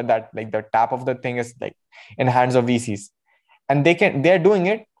those that like the tap of the thing is like in hands of VCs, and they're doing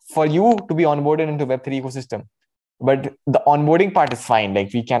it for you to be onboarded into Web3 ecosystem. But the onboarding part is fine, like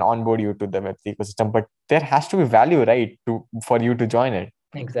we can onboard you to the Web3 ecosystem, but there has to be value, right, to for you to join it.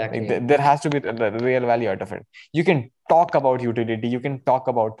 Like Exactly. there has to be the real value out of it. You can talk about utility, you can talk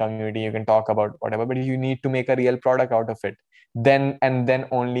about community, you can talk about whatever, but you need to make a real product out of it. Then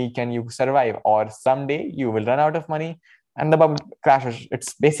only can you survive, or someday you will run out of money and the bubble crashes.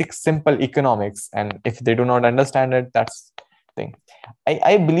 It's basic simple economics, and if they do not understand it, that's the thing.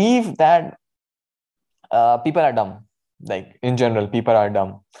 I believe that people are dumb. Like in general, people are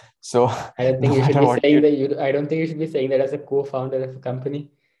dumb. So I don't think no you should matter be what saying you that you. I don't think you should be saying that as a co-founder of a company.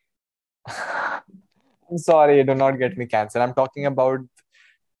 I'm sorry, do not get me canceled. I'm talking about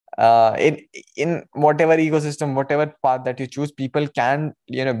in whatever ecosystem, whatever path that you choose, people can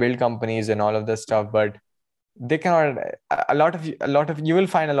build companies and all of this stuff, but they cannot. A lot of you will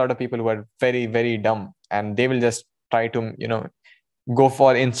find a lot of people who are very very dumb, and they will just try to go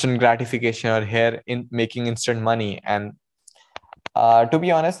for instant gratification or here in making instant money. And to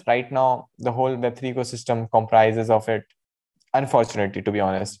be honest, right now the whole Web3 ecosystem comprises of it. Unfortunately, to be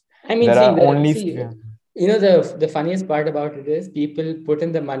honest, I mean, there see, are only the funniest part about it is people put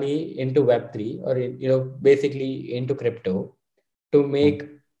in the money into Web 3 or basically into crypto to make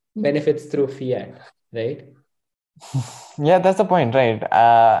benefits through fiat, right? yeah, that's the point, right?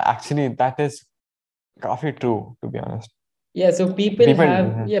 Actually, that is coffee true, to be honest. Yeah, so People.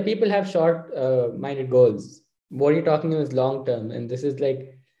 people have short minded goals. What you're talking about is long term, and this is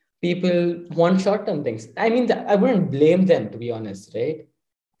like people want short term things. I mean, I wouldn't blame them, to be honest, right?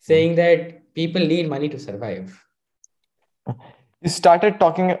 Saying that people need money to survive. You started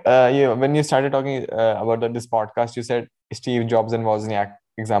talking, when you started talking about this podcast, you said Steve Jobs and Wozniak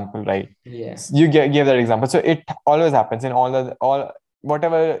example, right? Yeah, You gave that example. So it always happens in all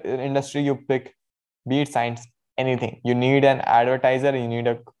whatever industry you pick, be it science, anything. You need an advertiser, you need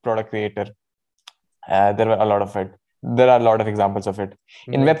a product creator. There were a lot of it. There are a lot of examples of it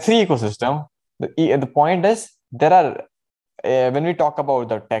in yes, Web3 ecosystem. The point is there are when we talk about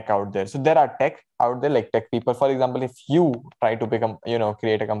the tech out there, so there are tech out there, like tech people. For example, if you try to become,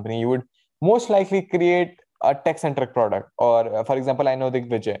 create a company, you would most likely create a tech centric product. Or for example, I know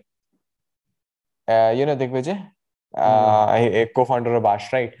Digvijay. Digvijay, no, a co-founder of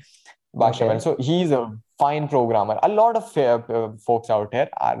Bash, right? Bash Raman. okay, So he's a fine programmer. A lot of folks out here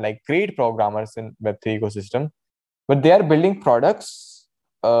are like great programmers in Web3 ecosystem, but they are building products.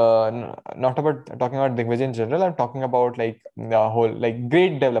 Not about talking about Digvijay in general. I'm talking about like the whole, like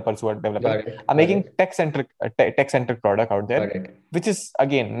great developers who are developing are got making it, tech centric product out there, got it, which is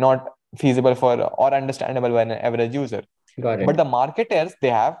again not feasible for or understandable by an average user. got But the it. marketers they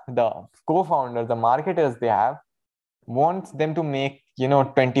have, the co-founders, the marketers they have, wants them to make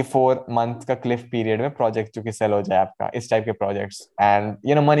 24 months का cliff period में project जो कि sell हो जाए आपका इस type के projects and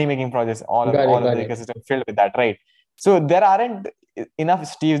money making projects, all of Got it, all of got the it. ecosystem filled with that, right? So there aren't enough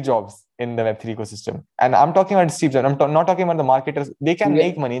Steve Jobs in the Web3 ecosystem, and I'm talking about Steve Jobs. Not talking about the marketers. They can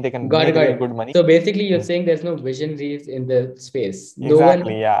make Yeah, money, they can got it, make got real good it. money. So basically, you're Mm. saying there's no visionaries in the space.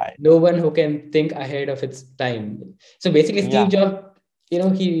 Exactly, yeah. No one who can think ahead of its time. So basically, Steve Yeah, Jobs, he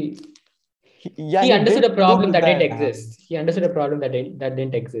yeah, he he understood a did problem took that didn't that. exist. He understood a problem that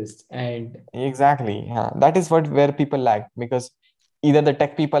didn't exist, and Exactly. Yeah. That is what where people lack, because either the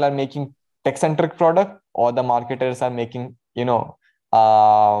tech people are making tech centric product, or the marketers are making, and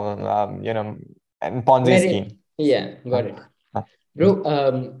Ponzi scheme. yeah, Huh, got it, huh. Mm, bro.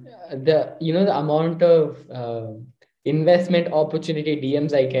 The amount of investment opportunity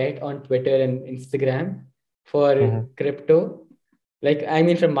DMs I get on Twitter and Instagram for mhm, crypto, like I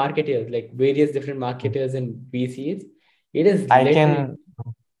mean from marketers, like various different mm. marketers and VCs, it is I literally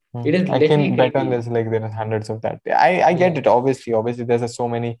can I can bet on creepy. this. Like there are hundreds of that. I get Yeah, it. Obviously, there's so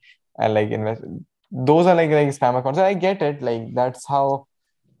many like invest. Those are like spam accounts. I get it. Like that's how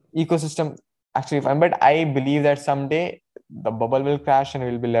ecosystem actually fun. But I believe that someday the bubble will crash and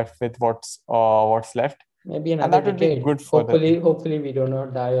we'll be left with what's left, maybe and another that would be decade. good for the. Hopefully we do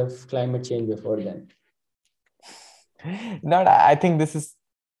not die of climate change before then. Not. I think this is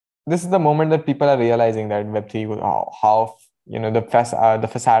the moment that people are realizing that Web3 how the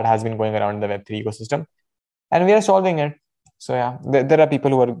facade has been going around the Web3 ecosystem, and we are solving it. So yeah, there are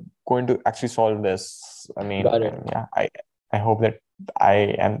people who are going to actually solve this. I mean, Got and it. yeah, I hope that I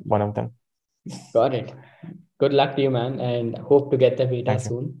am one of them. Got it. Good luck to you, man, and hope to get the beta Thank you.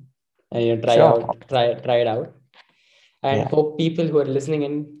 soon and Sure. try it out. And Yeah, hope people who are listening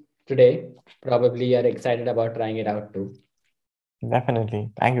in today probably are excited about trying it out too.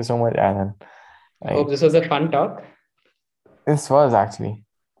 definitely. Thank you so much, Alan. Hope Right. this was a fun talk. This was actually.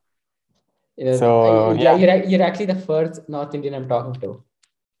 So Yeah, yeah. you're actually the first North Indian I'm talking to.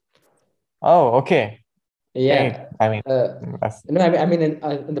 Oh, okay. Great. Yeah. I mean, Uh, that's no, I mean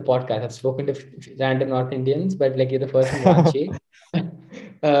in the podcast, I've spoken to random North Indians, but like you're the first from Ranchi.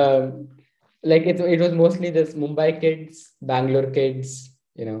 Like it was mostly this Mumbai kids, Bangalore kids.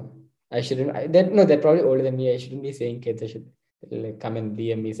 I shouldn't. No, they're probably older than me. I shouldn't be saying kids. I should like come and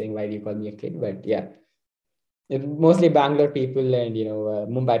DM me saying why do you call me a kid? But yeah, mostly Bangalore people and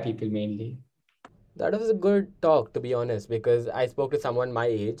Mumbai people mainly. That was a good talk, to be honest, because I spoke to someone my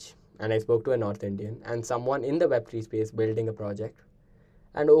age and I spoke to a North Indian and someone in the Web3 space building a project.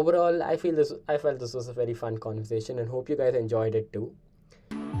 And overall, I felt this was a very fun conversation and hope you guys enjoyed it too.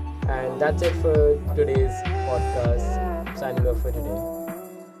 And that's it for today's podcast. Signing off for today.